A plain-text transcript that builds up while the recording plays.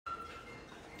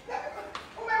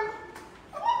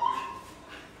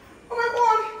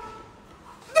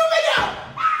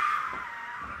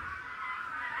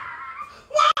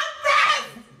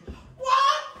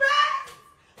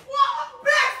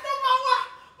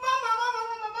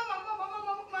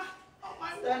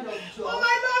Stand up, Joe. Mom, I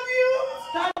love you.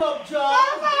 Stand up, Joe.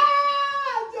 Mama!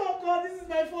 Oh, God, this is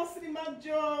my first cinema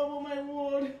job. Oh, my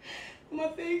word.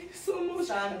 Mama, thank you so much.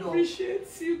 Stand up. I appreciate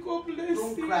you. God bless you.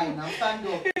 Don't cry now. Stand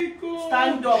up. Hey, God.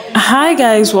 Stand up. Hi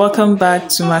guys, welcome back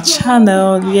to my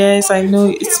channel. Yes, I know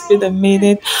it's been a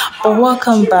minute, but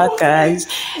welcome back guys.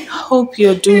 Hope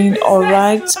you're doing all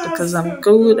right because I'm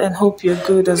good, and hope you're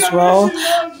good as well.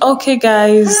 Okay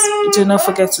guys, do not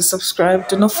forget to subscribe,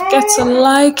 do not forget to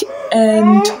like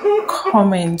and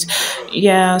comment.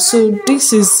 Yeah, so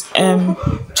this is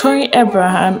Toyin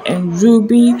Abraham and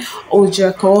Ruby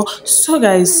Ojiakor. So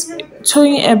guys,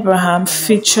 Toyin Abraham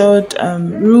featured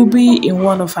Ruby in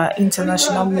one of her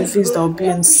international movies that will be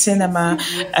in cinema,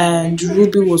 and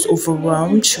Ruby was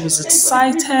overwhelmed. She was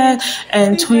excited,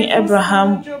 and Toyin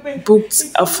Abraham booked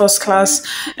a first class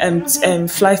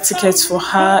flight tickets for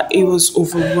her. It was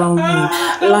overwhelming.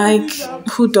 Like,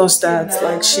 who does that?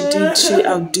 Like, she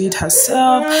outdid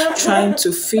herself trying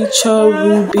to feature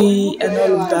Ruby and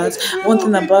all of that. One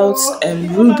thing about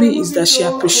Ruby is that she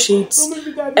appreciates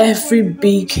every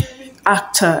big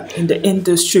actor in the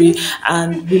industry,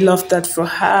 and we love that for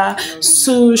her.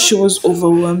 So she was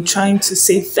overwhelmed trying to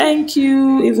say thank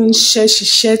you, even she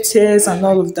shed tears and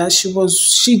all of that. She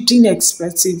didn't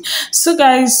expect it. So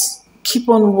guys, keep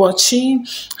on watching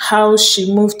how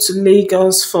she moved to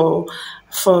Lagos for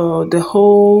the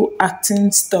whole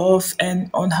acting stuff, and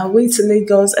on her way to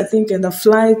Lagos, I think in the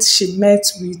flight she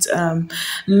met with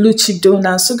Luchi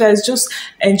Donna. So guys, just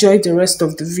enjoy the rest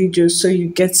of the video so you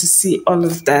get to see all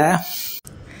of that.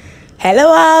 Hello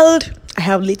world, I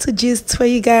have little gist for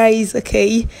you guys.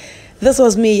 Okay, this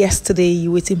was me yesterday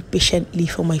waiting patiently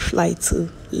for my flight to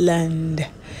land,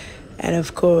 and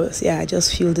of course, yeah, I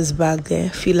just feel this bag there.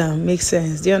 Makes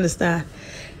sense. Do you understand?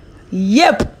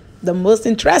 Yep. The most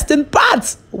interesting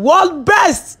part, world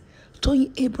best.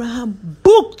 Toyin Abraham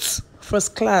booked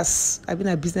first class. I've been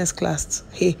a business class.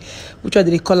 Hey, which one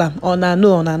did they call him? On a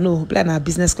no. Plan a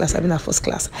business class. I've been a first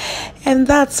class. And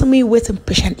that's me waiting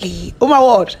patiently. Oh my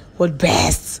word, world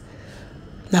best.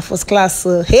 Now first class.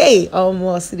 Hey,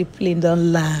 almost the plane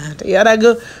don't land. You gotta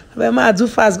go. When I do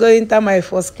fast, go into my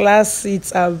first class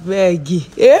seats. I beg.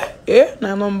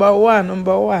 Now number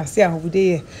one. See, I'm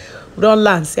there. We don't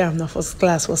land, say I'm not first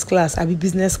class. I be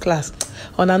business class.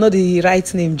 And I know the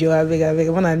right name, Joe. I beg,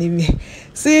 wanna name me.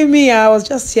 See me, I was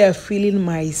just here feeling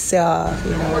myself,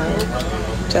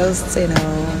 just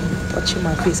touching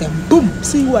my face and boom,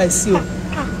 see who I see.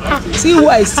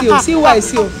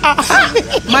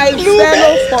 My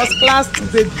fellow first class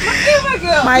baby.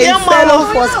 My fellow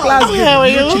first class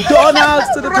baby. Donald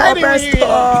to the top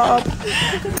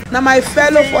top. Now my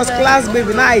fellow first class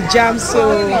baby. Now I jam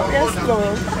so.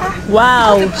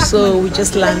 Wow, so we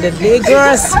just landed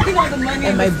Lagos,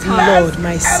 and my blood,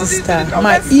 my sister,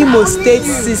 my Imo State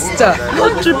sister,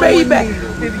 baby.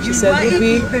 She said,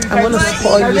 baby, I'm gonna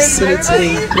spoil you silly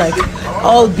today. Like,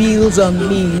 all bills on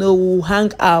me. No, we'll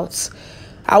hang out.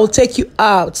 I will take you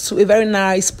out to a very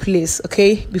nice place,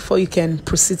 okay, before you can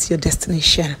proceed to your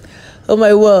destination. Oh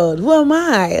my word, who am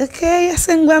I? Okay, I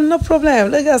said, well, no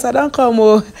problem. Lagos, I don't come.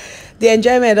 Oh, the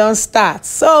enjoyment don't start.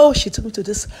 So she took me to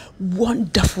this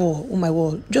wonderful, oh my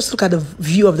word, just look at the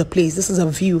view of the place. This is a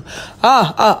view.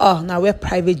 Now where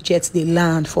private jets they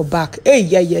land for back. Hey,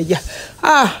 yeah.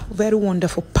 Very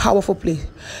wonderful, powerful place.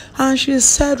 And she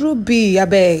said, Ruby, I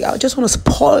beg, I just want to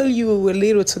spoil you a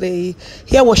little today.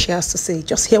 Hear what she has to say.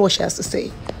 Just hear what she has to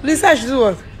say. Lisa, I should do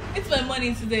what? It's my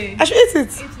money today. I should eat it.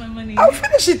 It's my money. I'll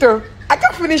finish it though. I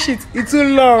can't finish it. It's too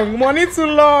long. Money too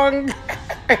long.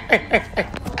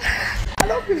 I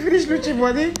don't finish Luchi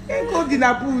money. Can't go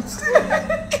dinner boots.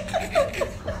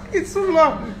 It's too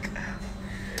long.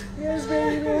 Yes,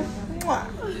 baby.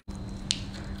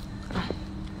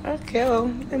 Okay,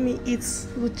 well, let me eat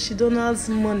Luchi Donald's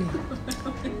money.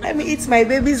 Let me eat my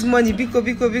baby's money.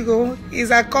 Biko.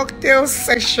 It's a cocktail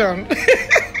session.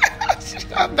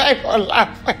 I'll die for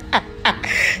laugh.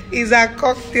 It's a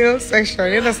cocktail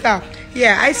session. You understand?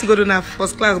 Yeah, I used to go to na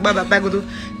first class, but I go to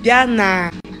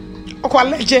Diana. Okay,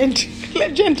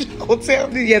 legend hotel.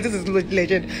 Yeah, this is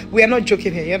legend. We are not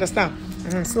joking here. You understand?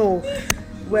 So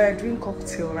we're doing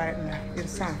cocktail right now. You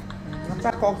understand?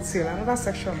 Another cocktail, another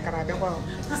section.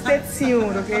 Stay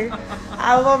tuned, okay?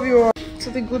 I love you all. To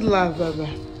the good life, brother.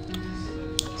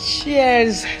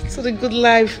 Cheers to the good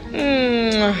life.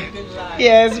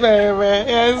 Yes, very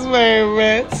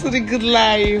well. To the good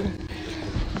life.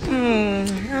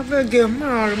 I will go.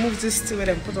 I'll remove this still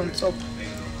and put on top.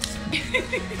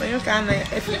 But you can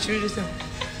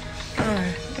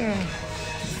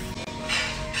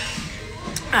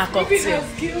cocktail.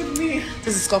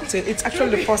 This is cocktail. It's actually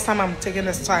the first time I'm taking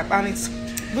this type, and it's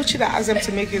Gucci that asked them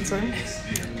to make it.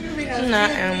 Nah,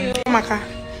 Maka.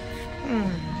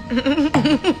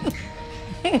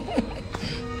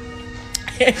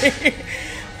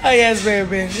 Oh yes,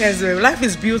 baby. Yes, baby. Life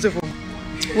is beautiful.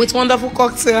 With wonderful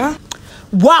cocktail.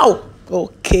 Wow.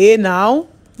 Okay, now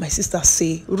my sister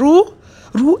say, Ru,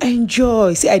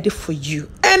 enjoy. See, I did for you.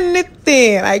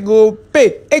 Anything I go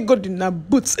pay. I go in the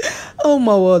boots. Oh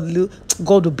my word,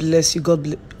 God will bless you.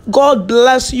 God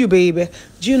bless you, baby.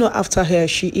 Do you know after her,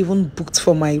 she even booked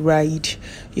for my ride?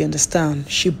 You understand?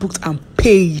 She booked and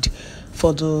paid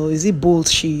for the bolt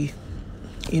she,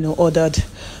 ordered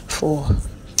for.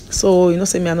 So,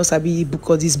 say me, I know Sabi book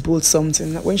all this bolt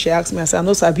something. When she asked me, I said, I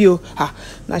know Sabi,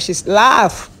 now she's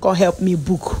laugh, can't help me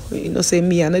book. Say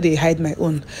me, I know they hide my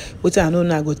own. What I know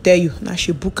now, I go tell you. Now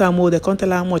she book her more, they can't tell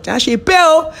her how much. And she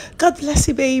pay, God bless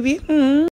you, baby.